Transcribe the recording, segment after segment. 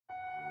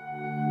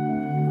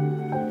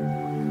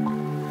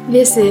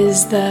This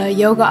is the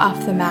Yoga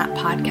Off the Mat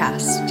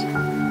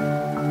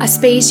podcast, a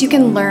space you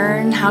can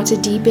learn how to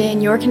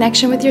deepen your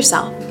connection with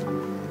yourself,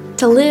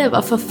 to live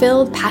a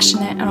fulfilled,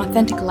 passionate, and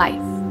authentic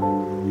life,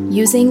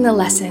 using the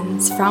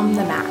lessons from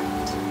the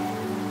mat.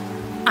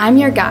 I'm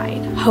your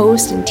guide,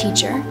 host, and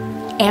teacher,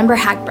 Amber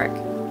Hagberg,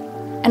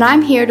 and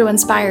I'm here to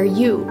inspire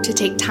you to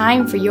take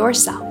time for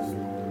yourself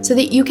so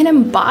that you can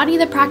embody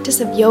the practice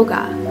of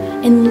yoga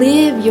and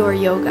live your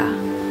yoga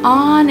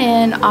on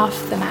and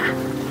off the mat.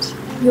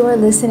 You're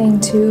listening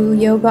to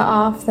Yoga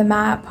Off the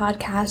Mat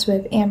podcast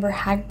with Amber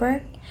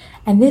Hagberg,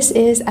 and this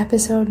is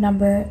episode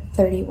number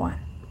 31.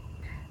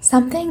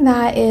 Something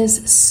that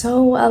is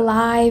so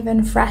alive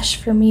and fresh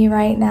for me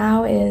right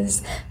now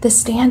is the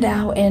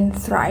standout and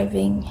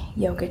thriving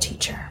yoga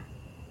teacher.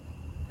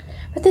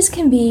 But this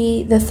can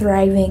be the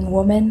thriving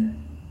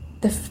woman,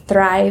 the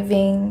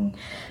thriving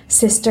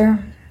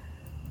sister,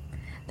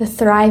 the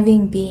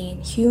thriving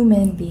being,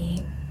 human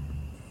being.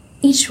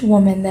 Each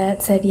woman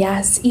that said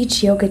yes,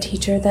 each yoga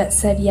teacher that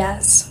said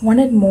yes,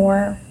 wanted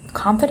more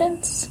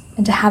confidence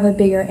and to have a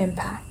bigger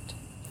impact.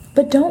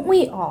 But don't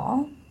we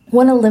all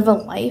want to live a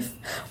life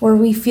where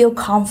we feel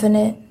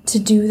confident to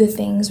do the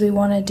things we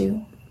want to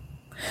do?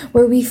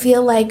 Where we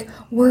feel like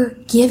we're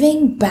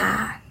giving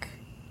back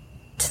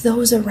to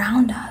those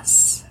around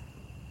us?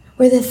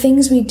 Where the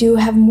things we do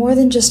have more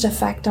than just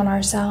effect on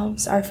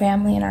ourselves, our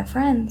family, and our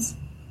friends,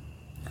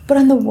 but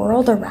on the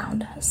world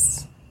around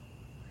us?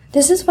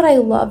 This is what I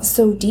love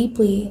so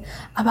deeply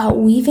about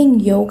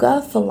weaving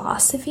yoga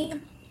philosophy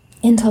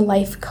into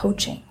life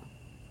coaching,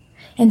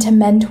 into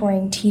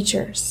mentoring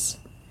teachers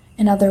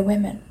and other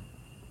women,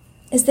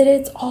 is that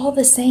it's all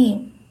the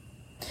same.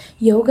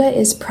 Yoga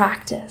is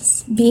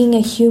practice. Being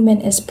a human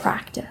is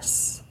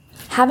practice.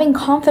 Having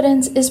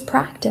confidence is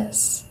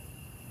practice.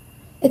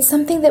 It's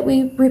something that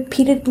we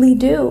repeatedly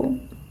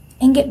do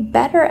and get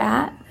better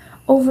at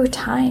over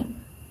time.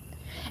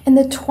 In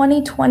the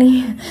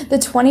 2020, the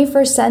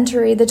 21st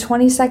century, the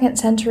 22nd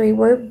century,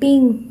 we're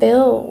being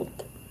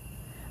filled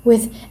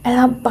with an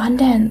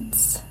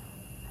abundance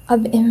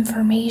of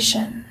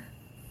information.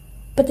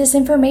 But this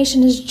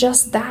information is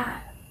just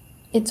that.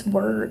 It's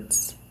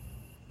words.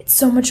 It's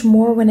so much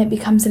more when it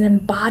becomes an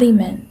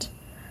embodiment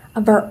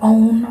of our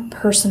own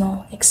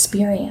personal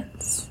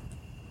experience.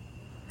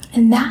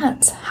 And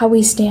that's how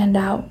we stand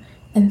out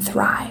and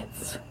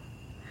thrive.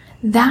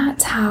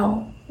 That's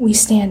how we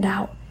stand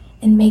out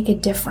and make a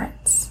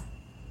difference.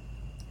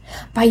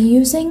 By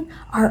using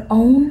our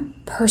own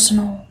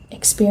personal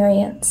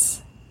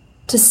experience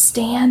to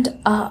stand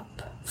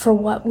up for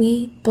what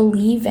we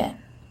believe in.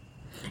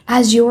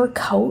 As your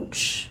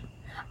coach,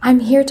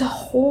 I'm here to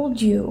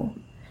hold you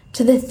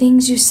to the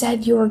things you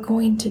said you were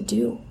going to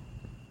do.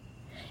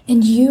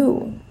 And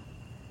you,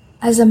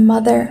 as a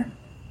mother,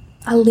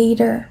 a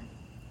leader,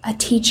 a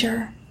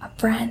teacher, a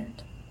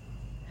friend,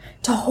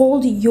 to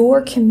hold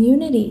your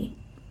community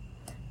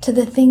to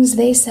the things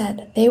they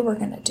said they were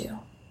going to do.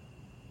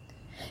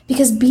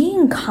 Because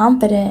being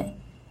confident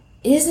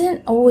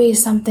isn't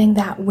always something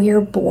that we're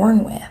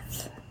born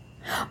with.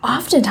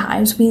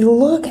 Oftentimes we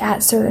look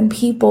at certain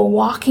people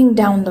walking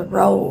down the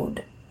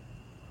road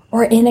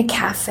or in a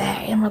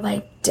cafe and we're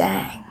like,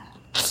 dang,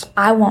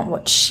 I want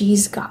what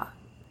she's got.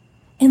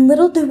 And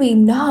little do we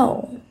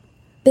know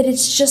that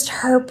it's just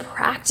her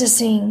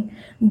practicing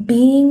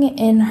being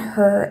in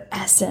her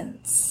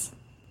essence.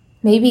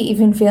 Maybe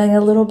even feeling a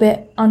little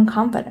bit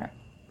unconfident.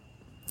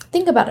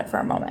 Think about it for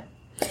a moment.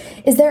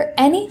 Is there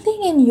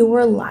anything in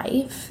your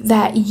life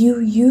that you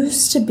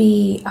used to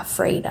be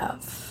afraid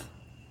of,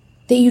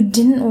 that you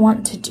didn't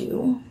want to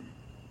do,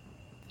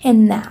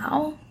 and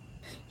now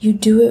you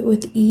do it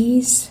with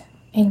ease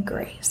and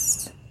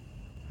grace?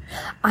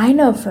 I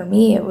know for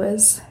me it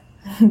was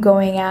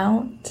going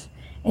out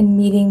and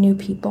meeting new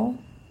people,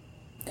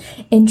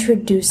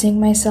 introducing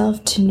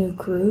myself to new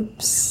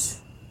groups,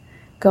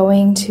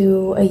 going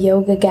to a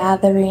yoga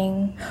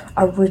gathering,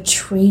 a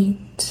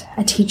retreat,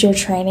 a teacher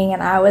training,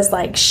 and I was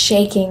like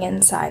shaking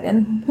inside.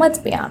 And let's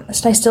be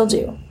honest, I still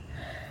do.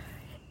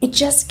 It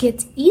just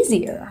gets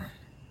easier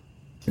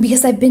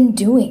because I've been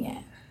doing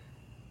it.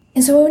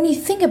 And so when you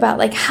think about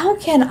like, how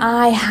can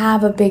I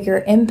have a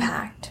bigger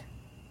impact?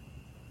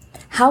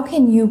 How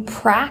can you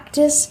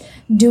practice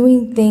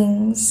doing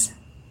things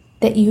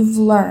that you've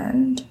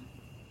learned,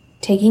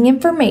 taking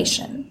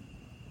information,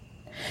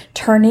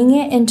 turning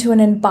it into an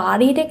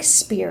embodied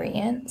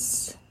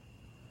experience,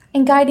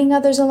 and guiding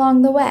others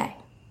along the way?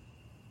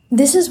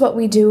 This is what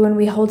we do when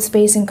we hold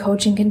space in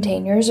coaching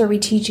containers or we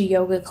teach a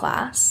yoga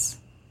class.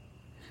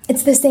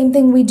 It's the same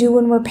thing we do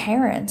when we're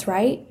parents,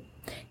 right?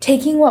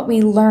 Taking what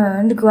we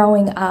learned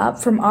growing up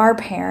from our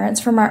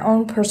parents, from our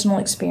own personal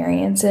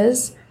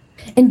experiences,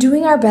 and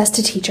doing our best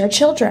to teach our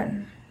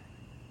children.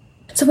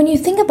 So when you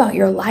think about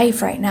your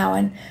life right now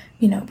and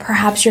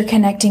perhaps you're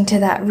connecting to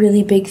that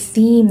really big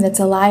theme that's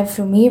alive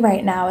for me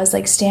right now is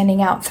like standing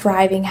out,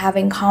 thriving,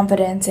 having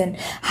confidence, and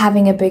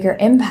having a bigger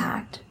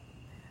impact.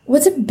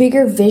 What's a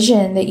bigger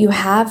vision that you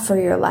have for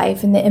your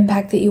life and the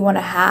impact that you want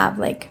to have?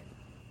 Like,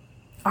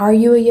 are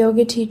you a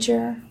yoga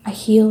teacher, a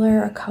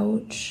healer, a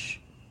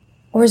coach?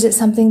 Or is it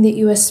something that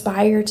you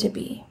aspire to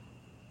be?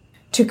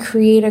 To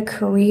create a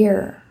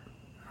career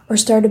or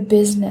start a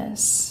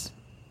business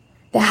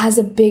that has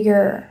a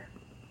bigger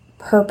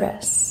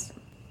purpose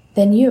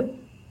than you?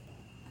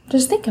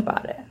 Just think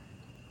about it.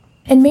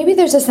 And maybe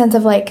there's a sense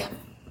of like,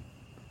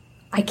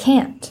 I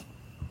can't.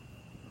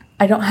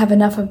 I don't have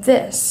enough of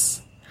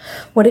this.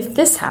 What if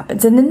this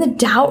happens? And then the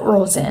doubt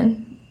rolls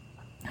in.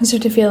 You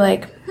start to feel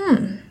like,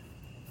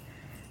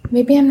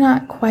 maybe I'm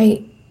not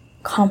quite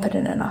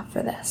confident enough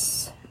for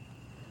this.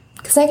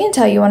 Because I can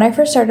tell you, when I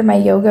first started my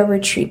yoga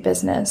retreat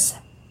business,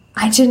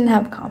 I didn't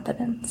have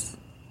confidence.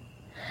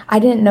 I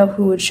didn't know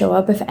who would show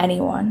up, if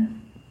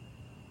anyone.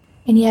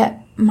 And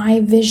yet my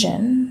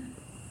vision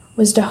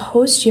was to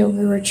host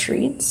yoga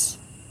retreats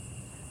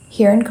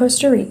here in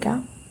Costa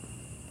Rica,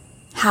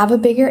 have a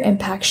bigger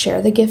impact,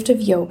 share the gift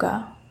of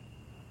yoga,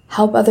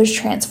 help others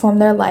transform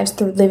their lives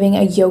through living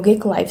a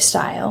yogic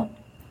lifestyle,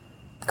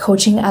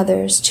 coaching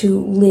others to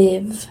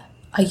live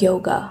a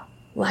yoga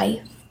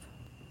life.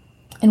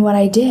 And what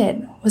I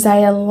did was I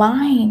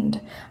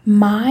aligned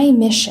my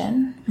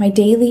mission, my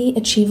daily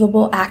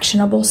achievable,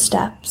 actionable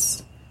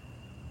steps,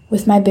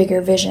 with my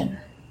bigger vision.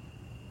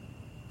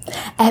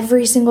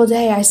 Every single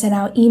day I sent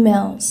out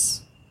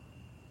emails.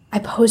 I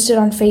posted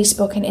on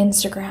Facebook and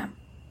Instagram.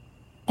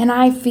 And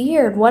I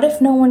feared, what if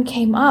no one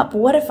came up?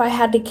 What if I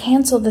had to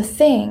cancel the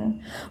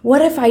thing?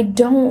 What if I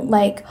don't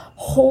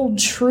hold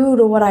true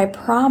to what I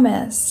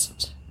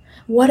promised?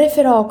 What if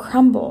it all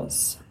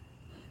crumbles?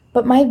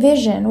 But my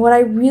vision, what I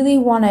really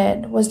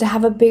wanted, was to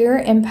have a bigger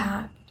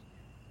impact.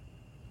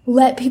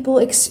 Let people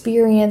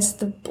experience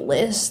the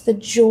bliss, the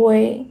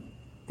joy,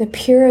 the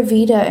pura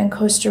vida in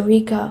Costa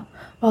Rica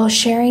while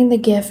sharing the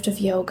gift of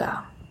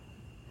yoga.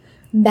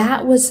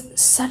 That was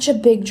such a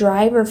big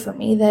driver for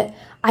me that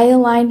I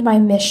aligned my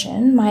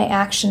mission, my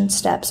action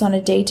steps on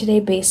a day-to-day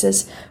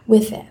basis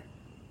with it.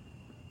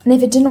 And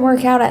if it didn't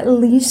work out, at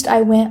least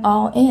I went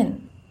all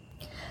in.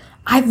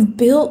 I've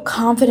built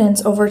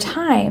confidence over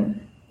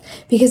time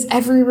because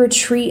every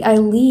retreat I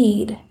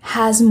lead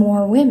has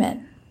more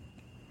women.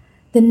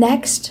 The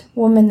next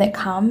woman that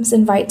comes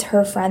invites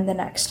her friend the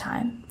next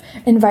time,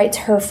 invites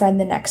her friend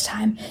the next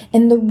time,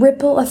 and the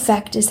ripple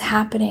effect is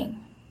happening.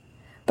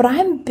 But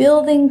I'm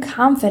building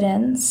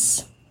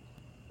confidence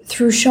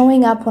through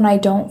showing up when I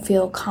don't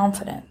feel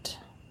confident.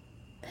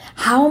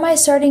 How am I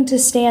starting to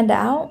stand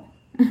out?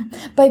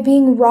 By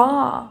being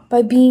raw,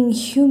 by being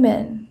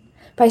human,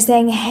 by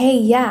saying, hey,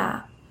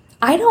 yeah,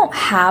 I don't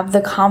have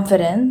the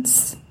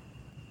confidence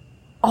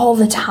all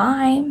the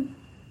time.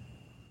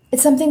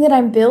 It's something that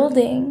I'm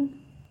building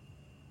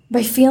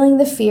by feeling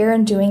the fear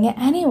and doing it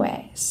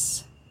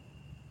anyways.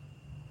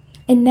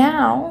 And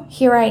now,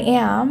 here I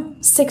am,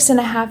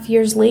 6.5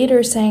 years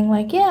later, saying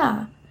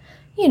yeah,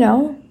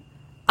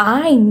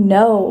 I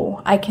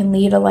know I can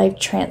lead a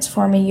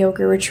life-transforming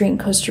yoga retreat in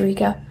Costa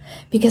Rica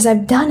because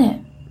I've done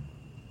it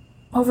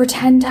over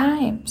 10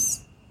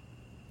 times.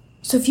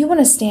 So if you want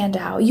to stand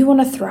out, you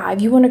want to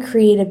thrive, you want to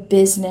create a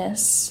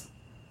business,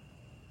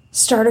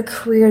 start a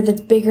career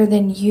that's bigger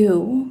than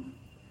you,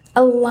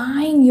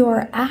 align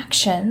your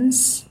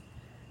actions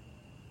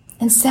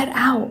and set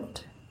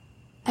out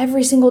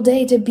every single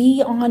day to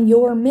be on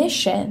your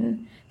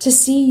mission, to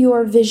see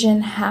your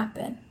vision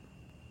happen.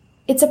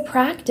 It's a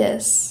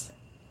practice.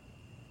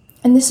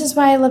 And this is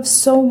why I love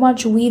so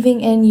much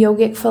weaving in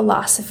yogic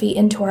philosophy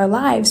into our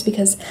lives,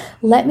 because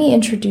let me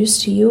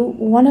introduce to you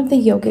one of the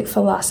yogic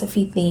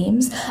philosophy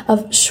themes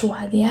of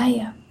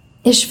Svadhyaya.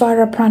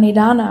 Ishvara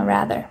Pranidhana.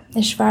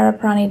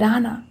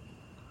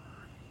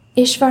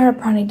 Ishvara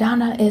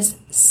Pranidhana is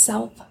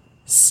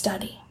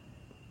self-study.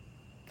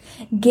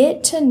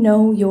 Get to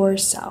know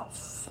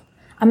yourself.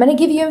 I'm going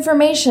to give you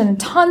information,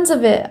 tons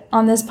of it,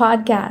 on this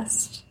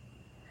podcast.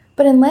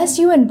 But unless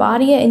you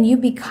embody it and you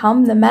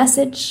become the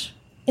message,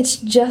 it's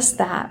just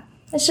that.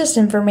 It's just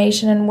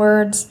information and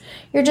words.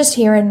 You're just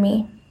hearing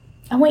me.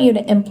 I want you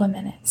to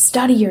implement it.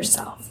 Study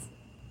yourself.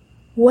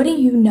 What do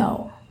you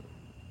know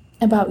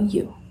about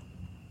you?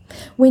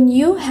 When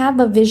you have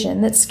a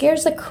vision that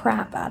scares the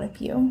crap out of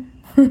you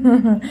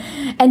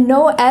and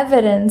no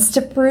evidence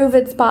to prove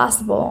it's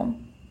possible,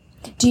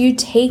 do you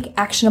take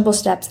actionable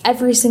steps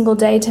every single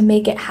day to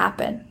make it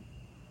happen?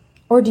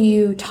 Or do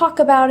you talk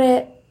about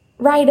it,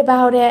 write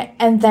about it,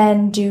 and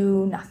then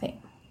do nothing?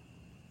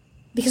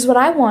 Because what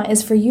I want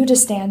is for you to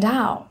stand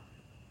out.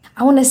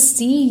 I want to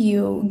see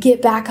you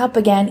get back up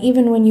again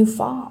even when you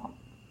fall.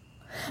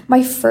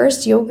 My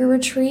first yoga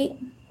retreat,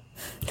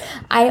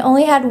 I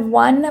only had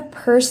one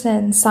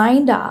person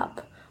signed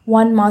up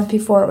 1 month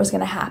before it was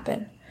going to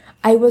happen.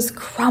 I was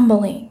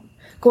crumbling,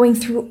 going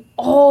through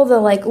all the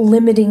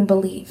limiting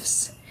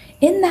beliefs.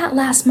 In that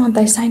last month,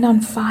 I signed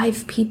on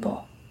 5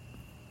 people.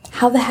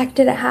 How the heck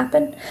did it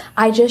happen?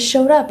 I just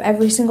showed up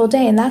every single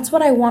day, and that's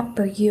what I want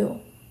for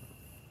you.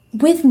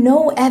 With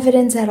no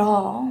evidence at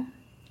all,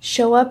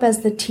 show up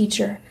as the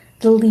teacher,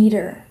 the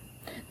leader,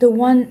 the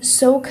one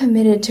so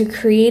committed to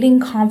creating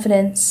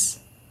confidence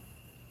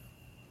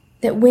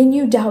that when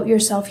you doubt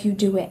yourself, you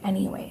do it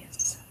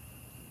anyways.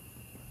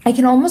 I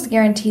can almost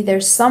guarantee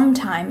there's some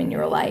time in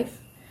your life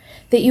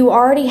that you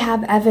already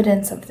have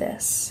evidence of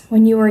this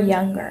when you were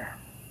younger.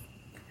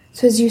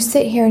 So as you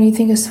sit here and you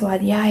think of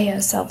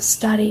Swadhyaya,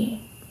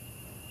 self-study,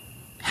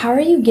 how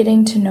are you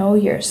getting to know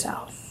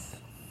yourself?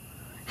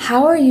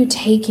 How are you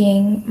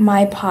taking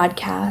my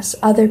podcasts,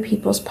 other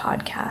people's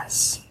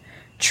podcasts,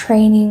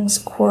 trainings,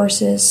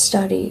 courses,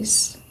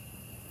 studies,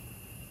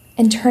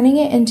 and turning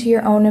it into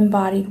your own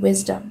embodied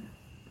wisdom?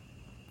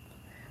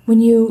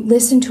 When you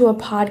listen to a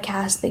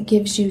podcast that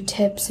gives you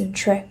tips and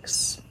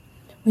tricks,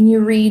 when you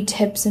read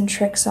tips and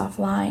tricks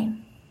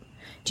offline,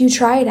 do you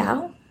try it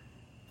out?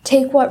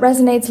 Take what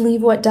resonates,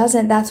 leave what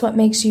doesn't. That's what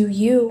makes you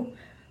you.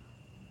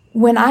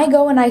 When I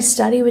go and I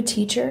study with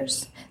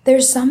teachers,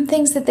 there's some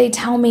things that they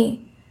tell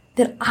me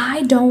that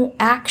I don't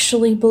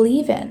actually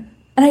believe in.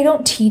 And I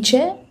don't teach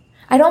it.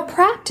 I don't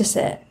practice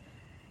it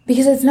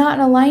because it's not in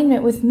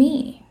alignment with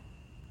me.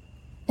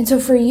 And so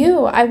for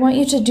you, I want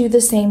you to do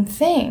the same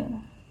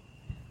thing.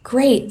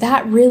 Great,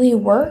 that really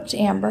worked,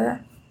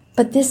 Amber,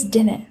 but this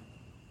didn't.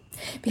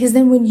 Because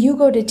then when you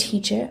go to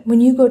teach it,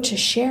 when you go to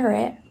share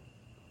it,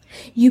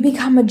 you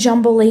become a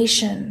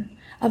jumblation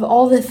of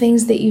all the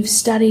things that you've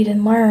studied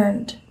and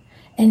learned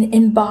and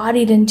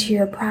embodied into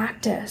your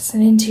practice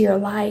and into your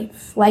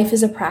life. Life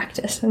is a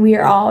practice, and we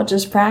are all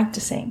just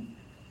practicing.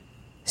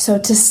 So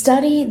to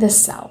study the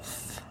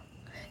self,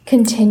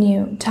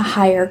 continue to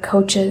hire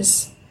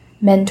coaches,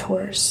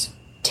 mentors,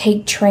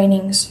 take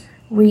trainings,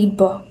 read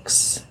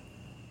books,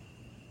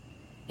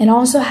 and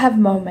also have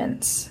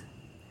moments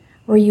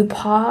where you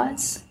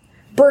pause,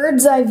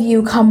 bird's eye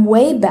view, come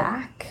way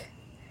back,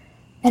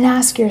 and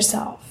ask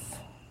yourself,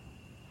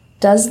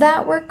 does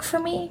that work for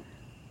me?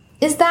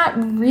 Is that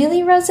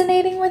really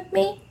resonating with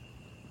me?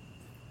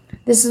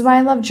 This is why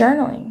I love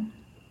journaling,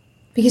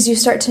 because you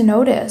start to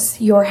notice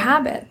your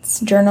habits.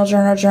 Journal,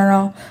 journal,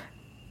 journal.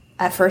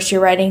 At first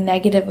you're writing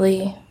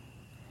negatively,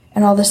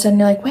 and all of a sudden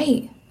you're like,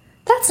 wait,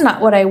 that's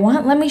not what I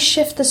want. Let me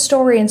shift the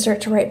story and start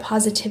to write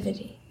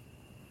positivity.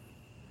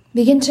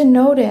 Begin to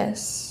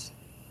notice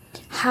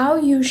how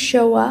you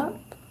show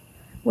up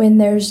when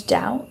there's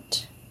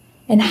doubt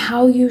and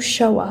how you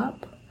show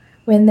up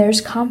when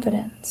there's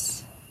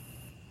confidence.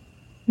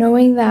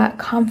 Knowing that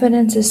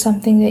confidence is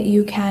something that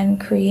you can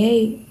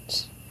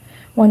create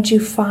once you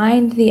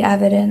find the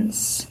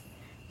evidence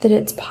that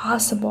it's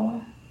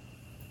possible.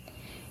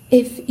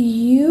 If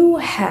you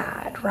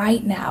had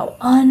right now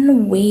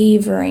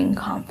unwavering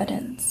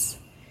confidence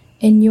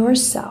in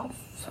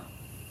yourself,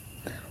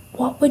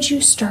 what would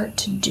you start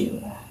to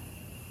do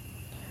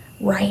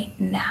right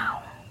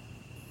now?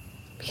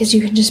 Because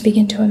you can just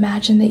begin to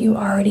imagine that you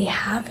already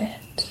have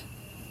it,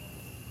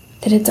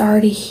 that it's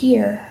already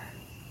here.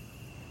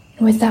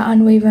 And with that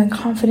unwavering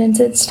confidence,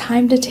 it's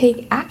time to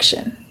take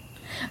action.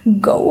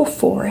 Go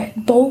for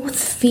it, both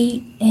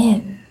feet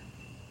in.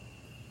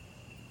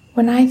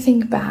 When I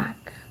think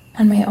back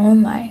on my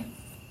own life,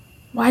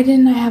 why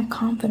didn't I have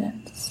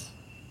confidence?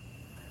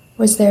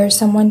 Was there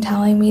someone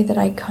telling me that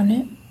I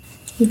couldn't?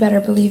 You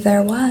better believe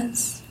there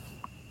was.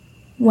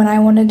 When I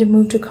wanted to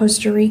move to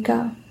Costa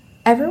Rica,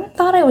 everyone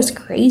thought I was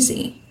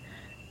crazy.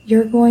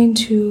 You're going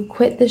to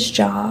quit this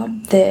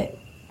job that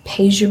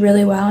pays you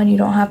really well and you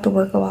don't have to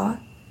work a lot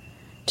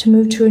to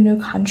move to a new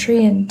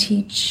country and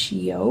teach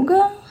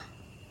yoga?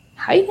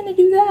 How are you going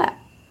to do that?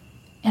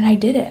 And I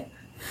did it.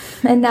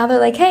 And now they're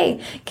like,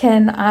 hey,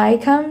 can I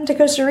come to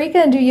Costa Rica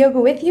and do yoga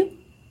with you?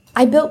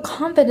 I built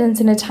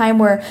confidence in a time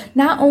where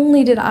not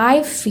only did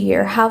I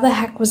fear how the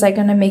heck was I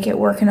going to make it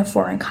work in a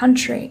foreign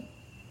country,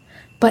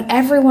 but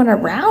everyone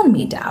around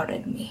me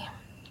doubted me.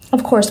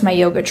 Of course, my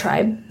yoga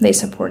tribe, they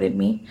supported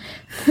me.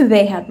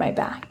 They had my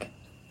back.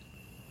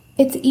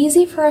 It's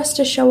easy for us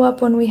to show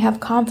up when we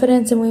have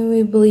confidence and when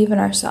we believe in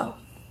ourselves.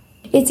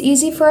 It's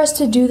easy for us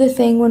to do the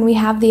thing when we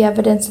have the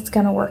evidence it's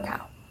going to work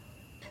out.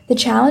 The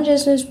challenge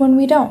is when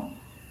we don't.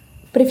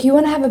 But if you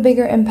want to have a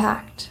bigger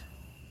impact,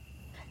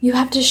 you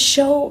have to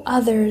show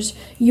others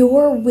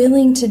you're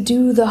willing to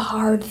do the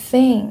hard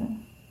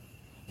thing,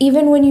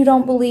 even when you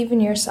don't believe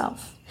in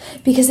yourself,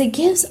 because it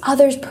gives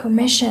others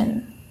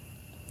permission.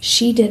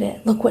 She did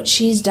it. Look what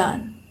she's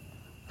done.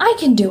 I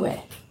can do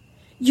it.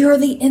 You're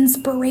the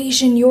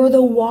inspiration. You're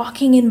the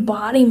walking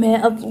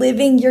embodiment of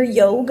living your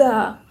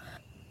yoga.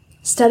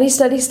 Study,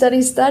 study,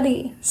 study,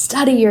 study.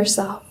 Study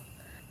yourself.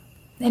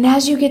 And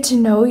as you get to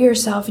know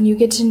yourself and you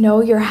get to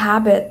know your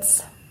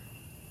habits,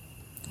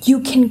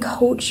 you can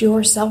coach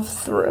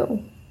yourself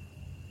through.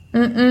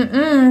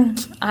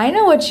 I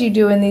know what you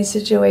do in these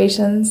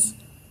situations.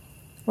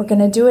 We're going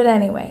to do it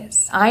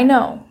anyways. I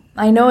know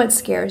it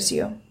scares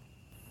you.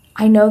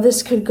 I know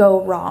this could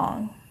go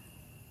wrong.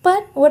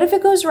 But what if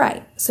it goes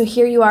right? So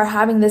here you are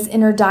having this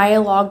inner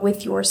dialogue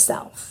with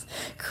yourself,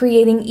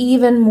 creating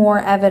even more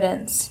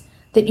evidence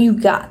that you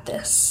got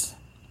this.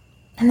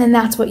 And then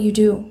that's what you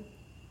do.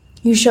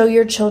 You show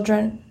your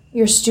children,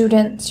 your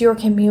students, your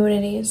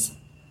communities,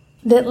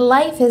 that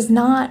life is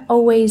not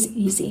always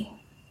easy.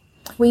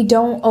 We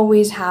don't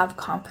always have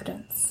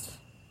confidence.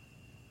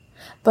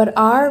 But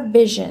our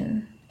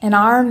vision and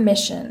our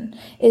mission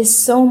is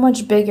so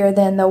much bigger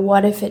than the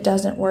what if it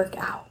doesn't work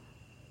out.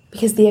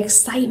 Because the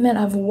excitement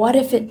of what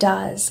if it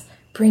does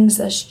brings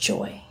us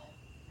joy.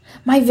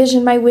 My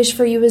vision, my wish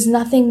for you is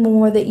nothing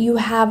more that you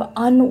have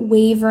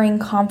unwavering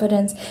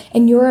confidence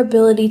in your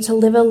ability to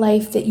live a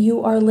life that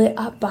you are lit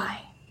up by,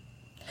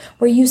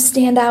 where you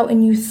stand out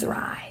and you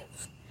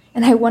thrive.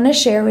 And I want to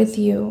share with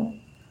you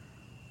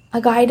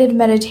a guided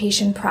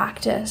meditation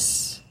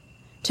practice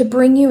to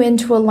bring you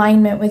into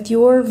alignment with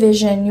your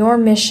vision, your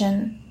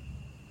mission,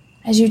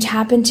 as you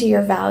tap into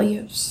your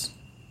values.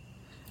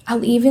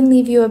 I'll even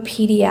leave you a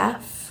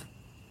PDF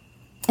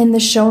in the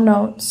show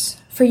notes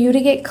for you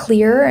to get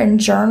clearer and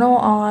journal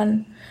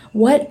on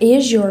what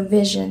is your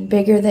vision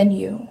bigger than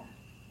you?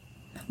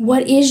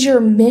 What is your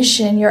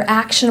mission, your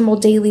actionable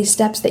daily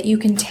steps that you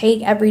can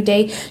take every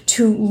day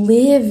to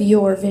live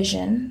your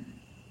vision?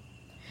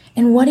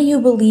 And what do you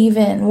believe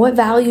in? What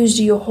values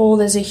do you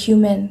hold as a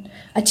human,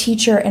 a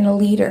teacher, and a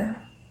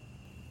leader?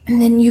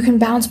 And then you can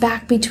bounce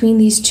back between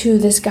these two,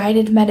 this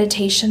guided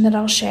meditation that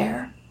I'll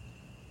share,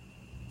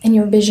 and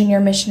your vision, your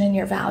mission, and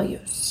your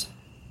values.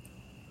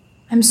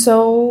 I'm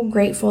so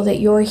grateful that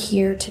you're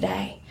here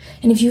today.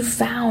 And if you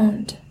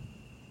found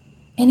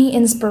any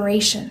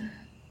inspiration,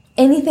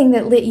 anything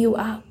that lit you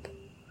up,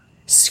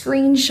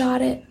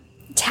 screenshot it,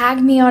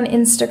 tag me on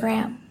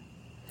Instagram.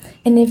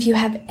 And if you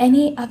have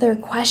any other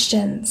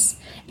questions,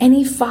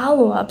 any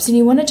follow-ups, and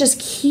you want to just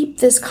keep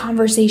this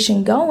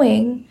conversation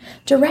going,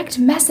 direct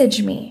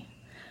message me.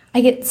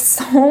 I get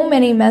so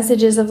many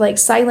messages of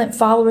silent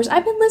followers.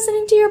 I've been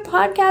listening to your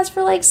podcast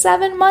for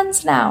 7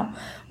 months now.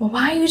 Well,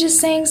 why are you just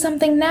saying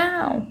something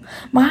now?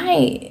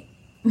 My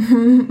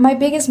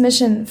biggest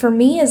mission for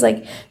me is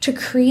to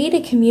create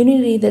a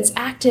community that's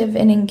active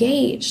and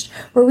engaged,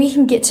 where we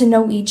can get to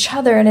know each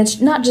other. And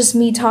it's not just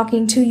me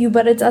talking to you,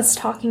 but it's us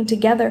talking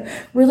together,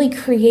 really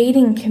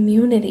creating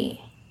community.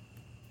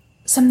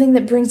 Something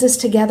that brings us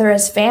together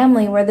as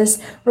family, where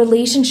this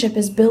relationship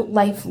is built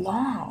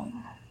lifelong.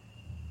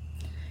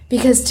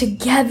 Because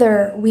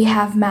together we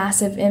have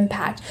massive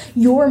impact.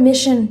 Your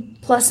mission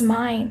plus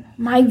mine,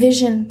 my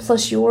vision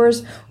plus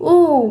yours.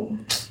 Ooh,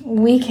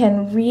 we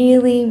can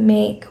really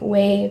make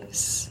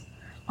waves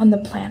on the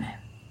planet.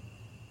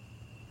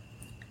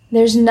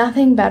 There's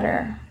nothing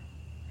better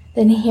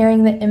than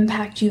hearing the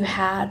impact you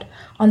had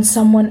on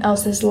someone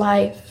else's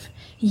life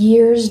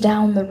years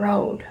down the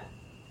road.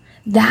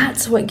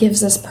 That's what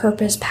gives us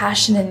purpose,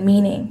 passion, and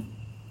meaning,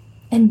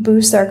 and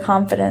boosts our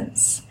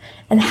confidence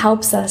and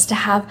helps us to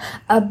have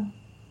a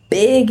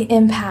big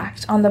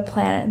impact on the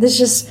planet.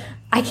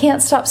 I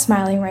can't stop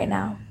smiling right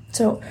now.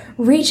 So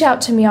reach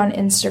out to me on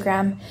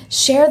Instagram,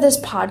 share this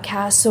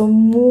podcast so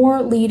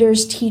more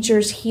leaders,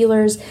 teachers,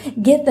 healers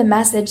get the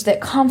message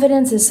that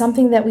confidence is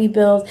something that we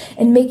build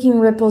and making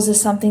ripples is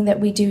something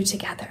that we do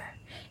together.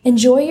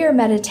 Enjoy your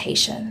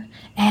meditation,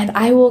 and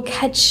I will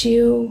catch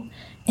you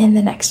in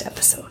the next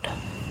episode.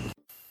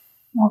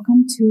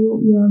 Welcome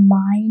to your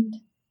mind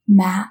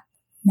map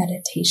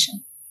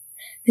meditation.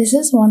 This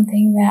is one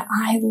thing that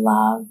I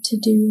love to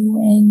do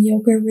in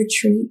yoga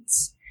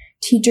retreats,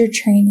 teacher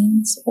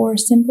trainings, or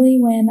simply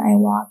when I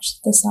watch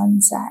the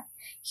sunset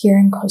here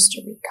in Costa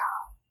Rica.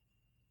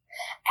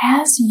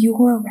 As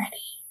you're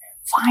ready,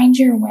 find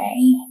your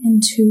way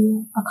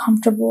into a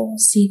comfortable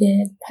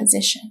seated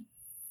position,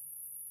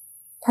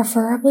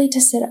 preferably to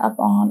sit up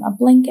on a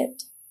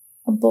blanket,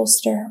 a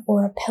bolster,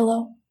 or a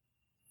pillow.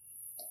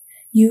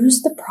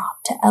 Use the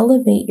prop to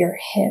elevate your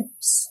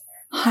hips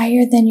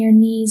higher than your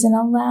knees and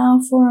allow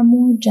for a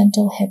more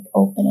gentle hip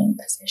opening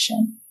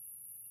position.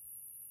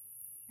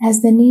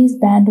 As the knees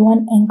bend,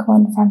 one ankle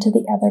in front of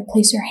the other,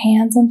 place your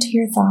hands onto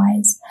your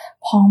thighs,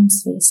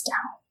 palms face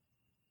down.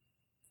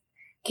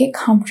 Get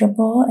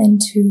comfortable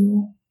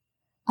into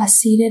a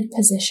seated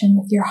position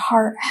with your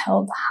heart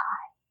held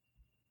high.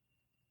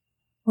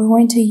 We're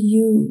going to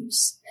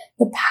use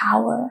the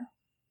power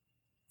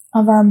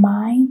of our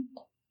mind,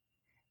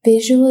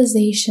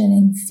 visualization,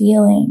 and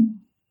feeling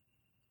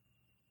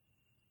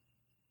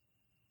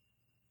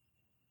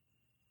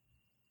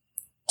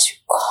to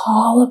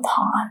call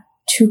upon,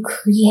 to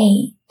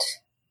create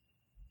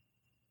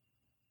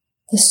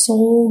the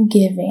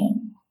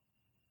soul-giving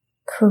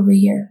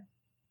career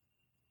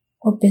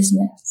or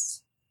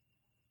business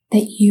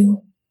that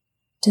you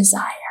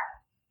desire.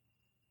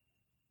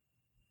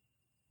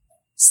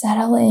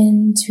 Settle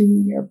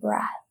into your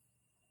breath.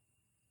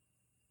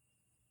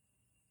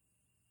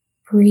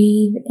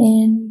 Breathe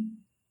in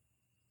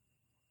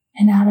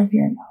and out of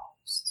your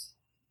nose.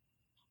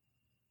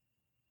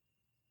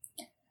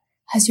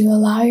 As you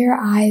allow your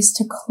eyes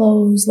to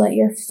close, let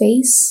your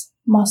face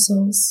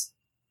muscles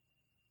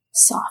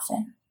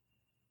soften.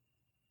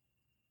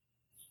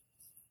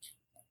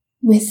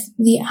 With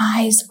the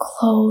eyes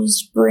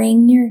closed,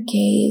 bring your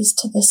gaze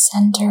to the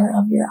center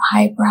of your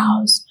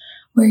eyebrows,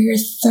 where your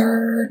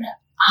third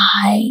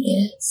eye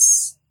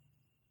is.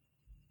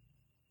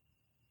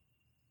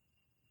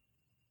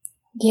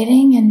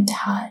 Getting in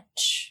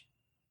touch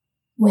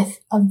with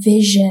a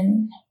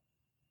vision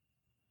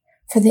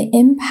for the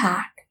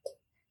impact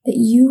that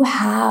you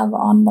have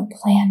on the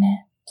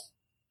planet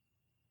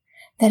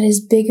that is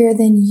bigger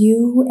than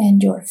you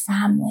and your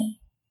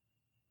family.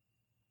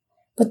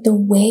 But the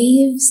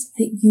waves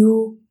that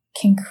you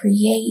can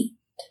create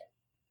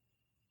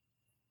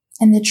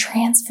and the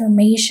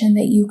transformation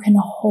that you can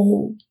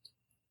hold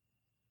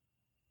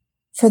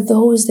for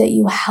those that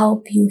you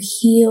help, you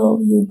heal,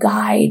 you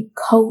guide,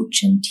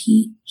 coach, and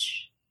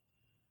teach.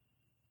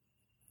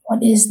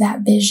 What is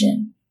that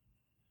vision?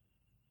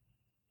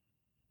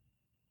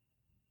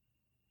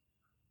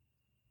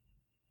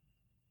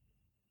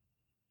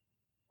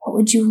 What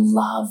would you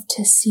love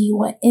to see?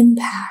 What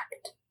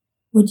impact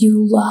would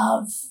you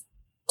love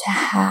to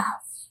have?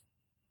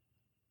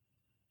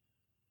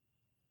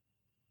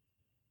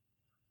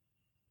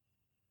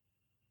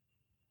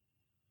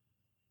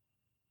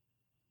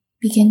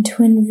 Begin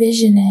to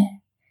envision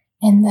it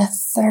in the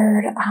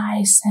third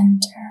eye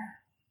center.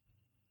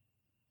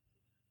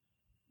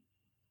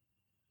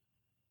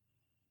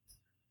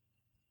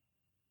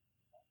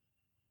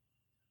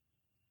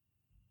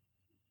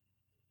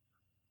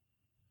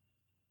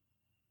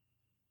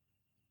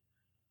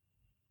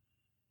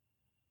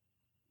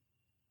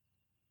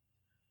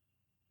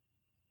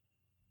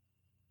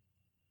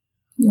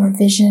 Your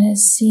vision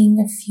is seeing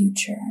a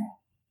future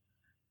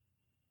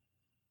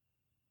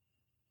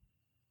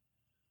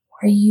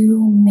where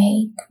you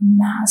make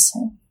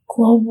massive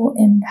global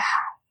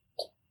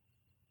impact.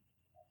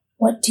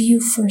 What do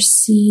you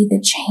foresee the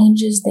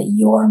changes that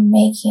you're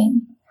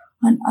making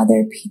on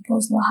other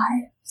people's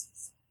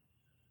lives?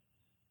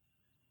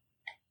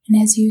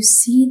 And as you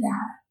see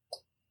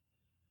that,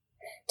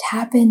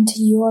 tap into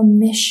your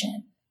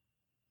mission.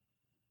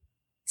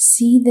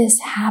 See this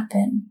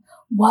happen.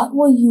 What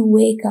will you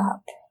wake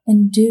up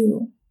and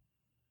do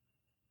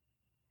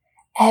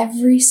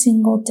every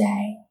single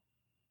day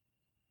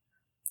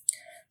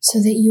so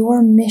that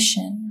your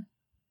mission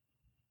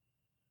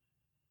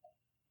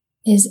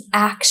is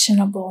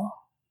actionable,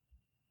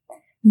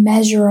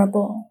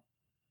 measurable,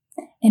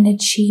 and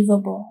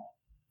achievable?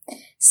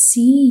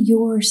 See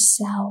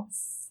yourself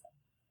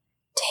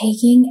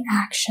taking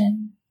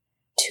action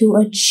to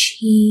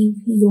achieve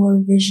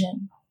your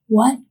vision.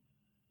 What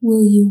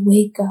will you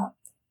wake up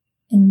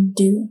and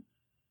do?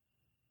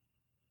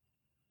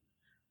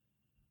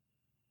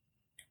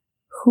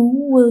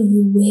 Who will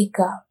you wake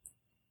up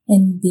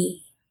and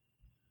be?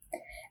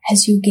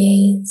 As you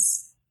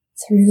gaze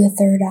through the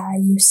third eye,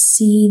 you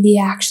see the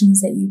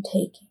actions that you're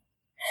taking,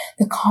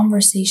 the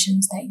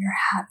conversations that you're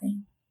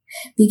having.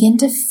 Begin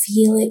to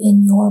feel it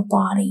in your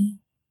body.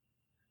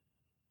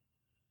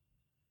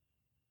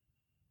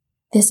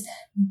 This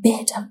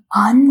bit of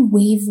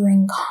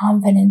unwavering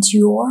confidence,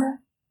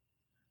 your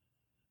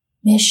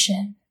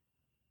mission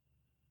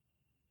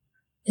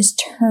is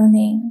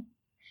turning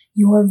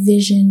your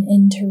vision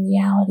into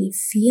reality.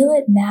 Feel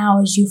it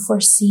now as you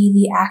foresee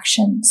the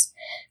actions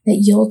that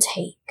you'll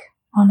take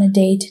on a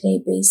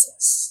day-to-day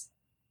basis.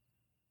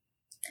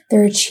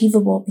 They're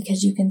achievable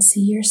because you can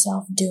see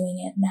yourself doing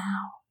it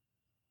now.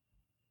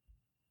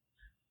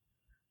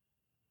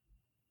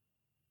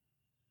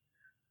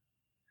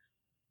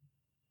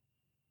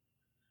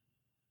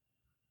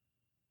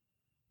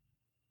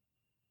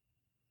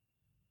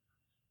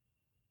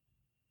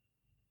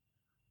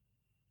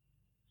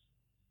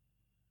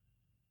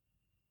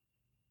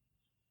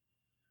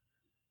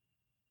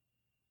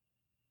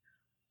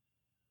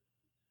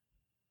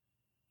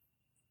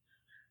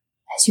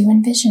 As you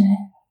envision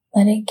it,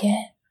 let it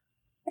get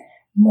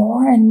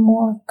more and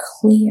more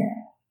clear.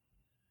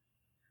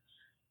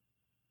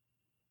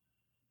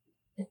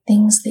 The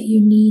things that you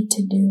need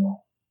to do.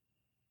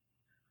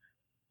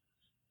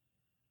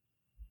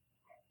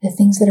 The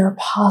things that are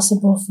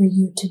possible for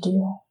you to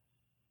do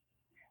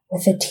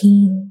with a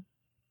team,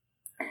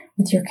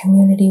 with your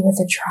community, with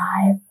a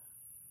tribe.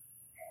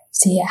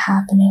 See it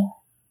happening.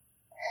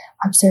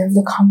 Observe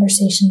the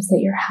conversations that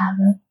you're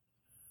having.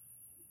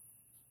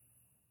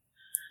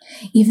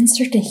 Even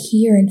start to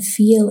hear and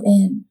feel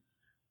in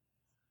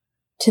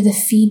to the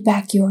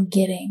feedback you're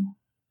getting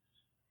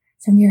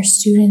from your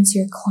students,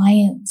 your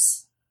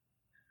clients,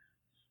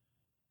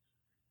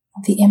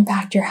 of the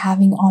impact you're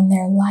having on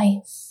their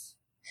life.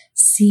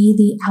 See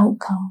the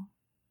outcome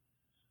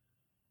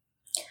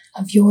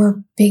of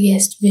your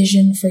biggest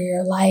vision for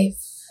your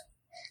life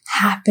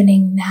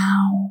happening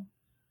now.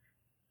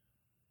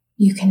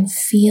 You can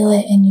feel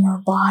it in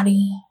your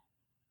body.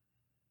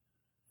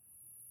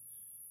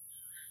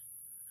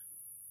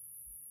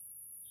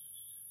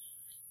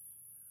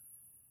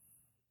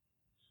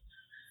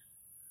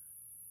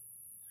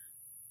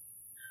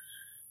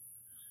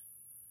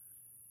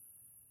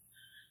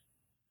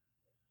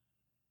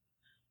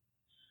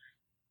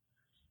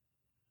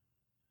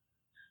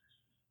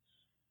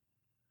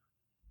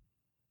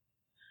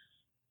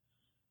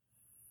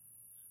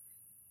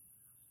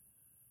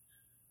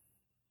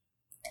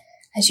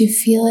 As you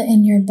feel it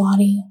in your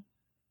body,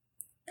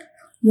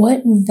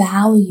 what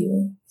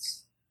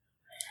values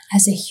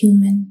as a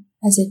human,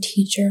 as a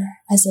teacher,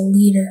 as a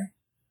leader,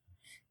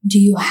 do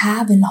you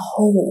have and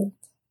hold?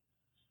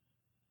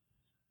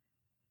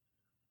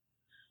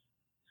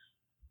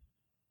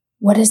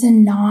 What is a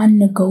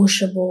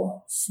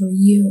non-negotiable for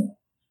you?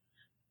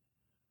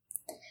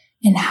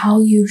 And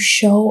how you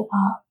show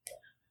up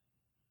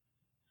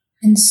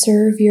and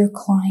serve your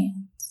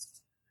clients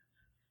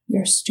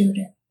your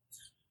student.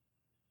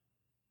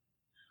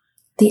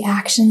 The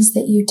actions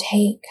that you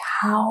take,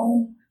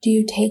 how do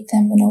you take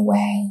them in a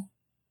way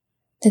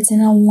that's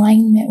in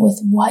alignment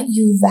with what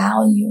you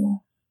value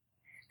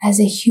as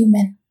a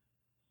human,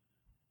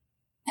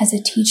 as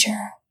a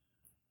teacher,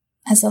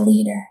 as a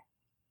leader?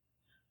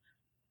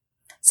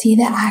 See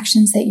the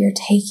actions that you're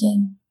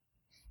taking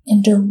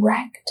in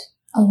direct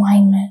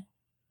alignment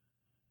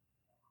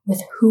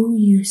with who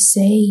you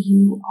say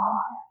you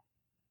are.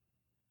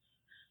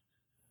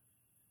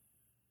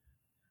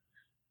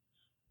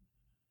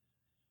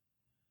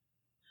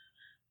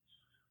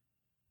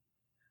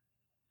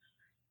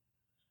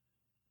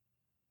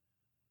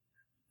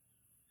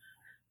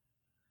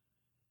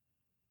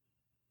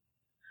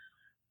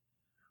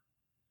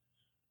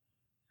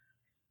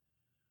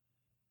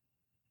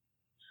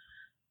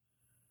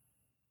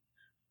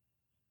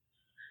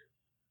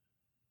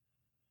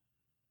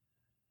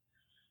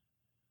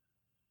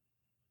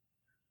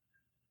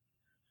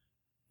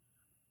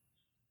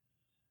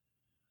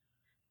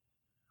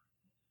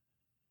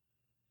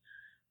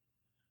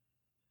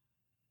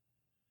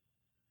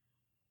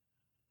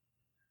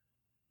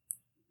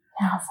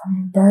 Now,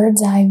 from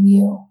bird's eye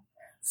view,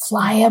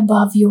 fly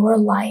above your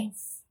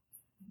life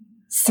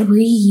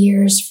 3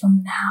 years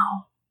from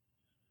now.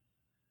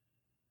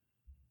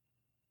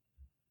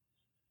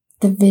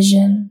 The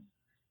vision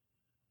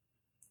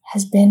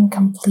has been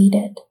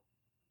completed.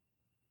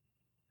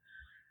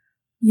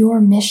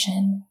 Your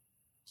mission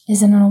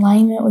is in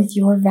alignment with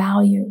your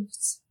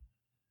values.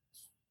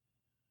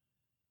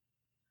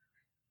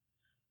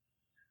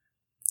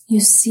 You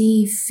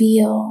see,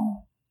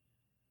 feel,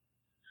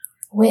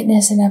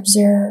 witness, and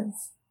observe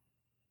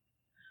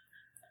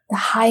the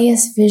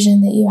highest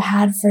vision that you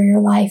had for your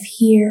life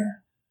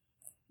here,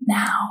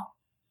 now.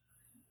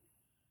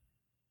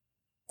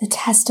 The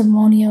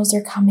testimonials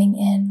are coming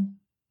in.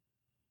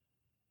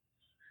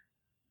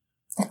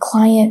 The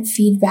client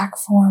feedback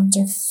forms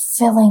are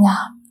filling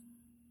up.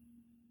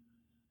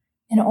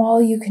 And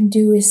all you can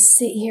do is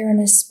sit here in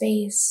a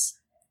space,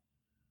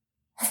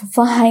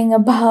 flying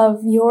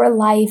above your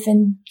life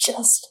and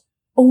just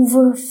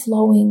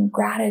overflowing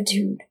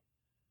gratitude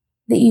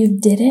that you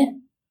did it,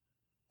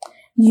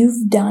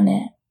 you've done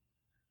it,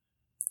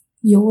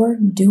 you're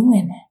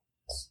doing it.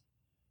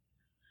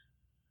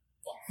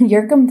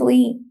 You're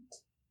complete.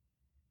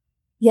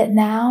 Yet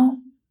now,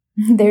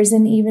 there's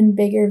an even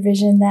bigger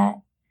vision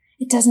that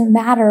it doesn't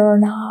matter or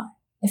not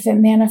if it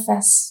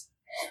manifests,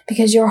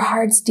 because your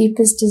heart's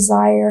deepest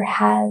desire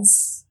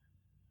has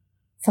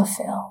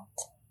fulfilled.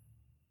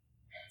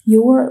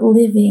 You're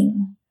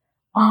living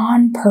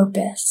on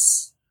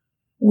purpose,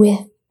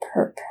 with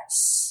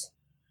purpose,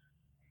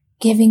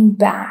 giving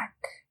back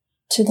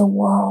to the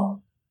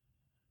world,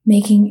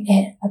 making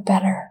it a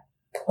better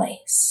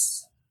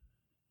place.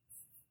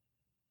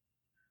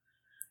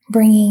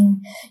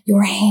 Bringing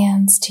your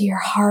hands to your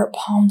heart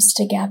palms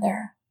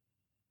together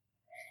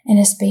in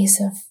a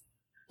space of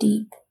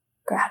deep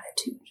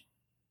gratitude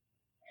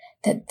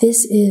that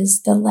this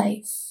is the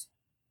life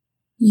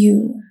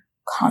you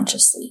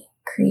consciously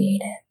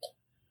created.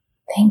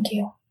 Thank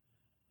you.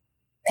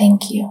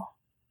 Thank you.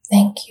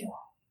 Thank you.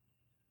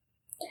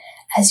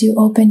 As you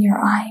open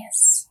your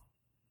eyes,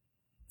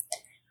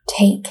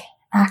 take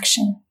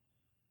action.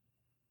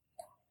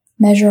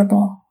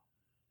 Measurable,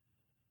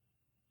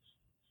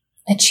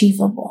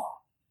 achievable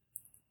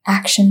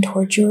action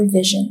towards your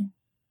vision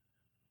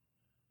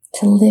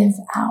to live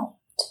out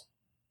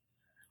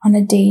on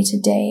a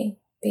day-to-day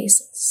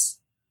basis.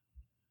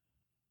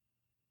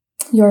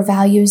 Your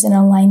values in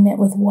alignment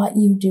with what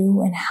you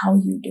do and how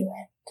you do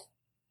it.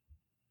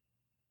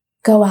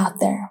 Go out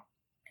there,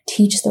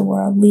 teach the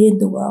world, lead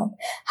the world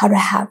how to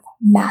have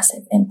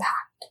massive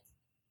impact.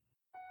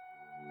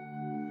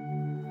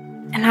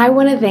 And I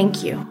want to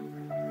thank you.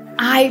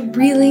 I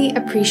really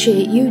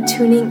appreciate you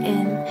tuning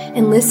in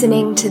and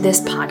listening to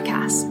this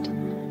podcast.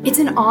 It's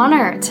an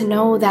honor to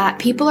know that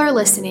people are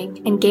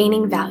listening and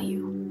gaining value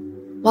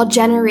while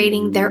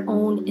generating their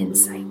own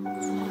insights.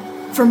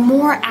 For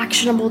more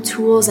actionable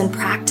tools and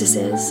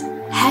practices,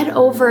 head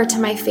over to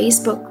my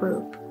Facebook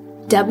group,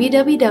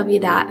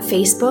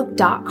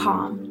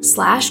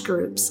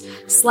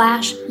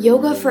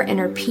 www.facebook.com/groups/yoga for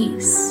inner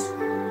peace,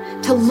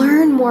 to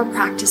learn more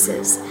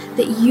practices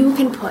that you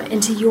can put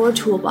into your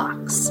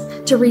toolbox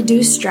to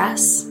reduce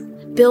stress,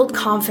 build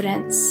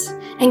confidence,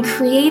 and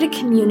create a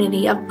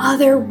community of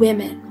other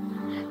women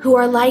who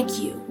are like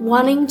you,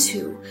 wanting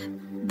to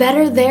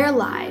better their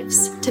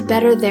lives to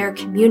better their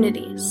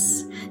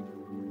communities.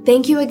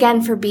 Thank you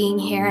again for being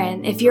here,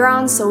 and if you're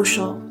on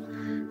social,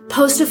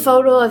 post a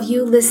photo of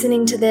you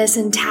listening to this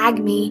and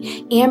tag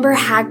me, Amber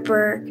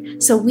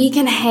Hagberg, so we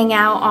can hang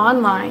out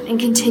online and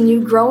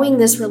continue growing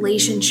this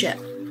relationship,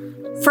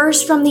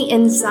 first from the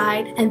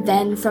inside and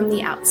then from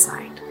the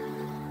outside.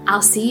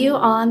 I'll see you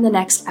on the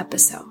next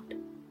episode.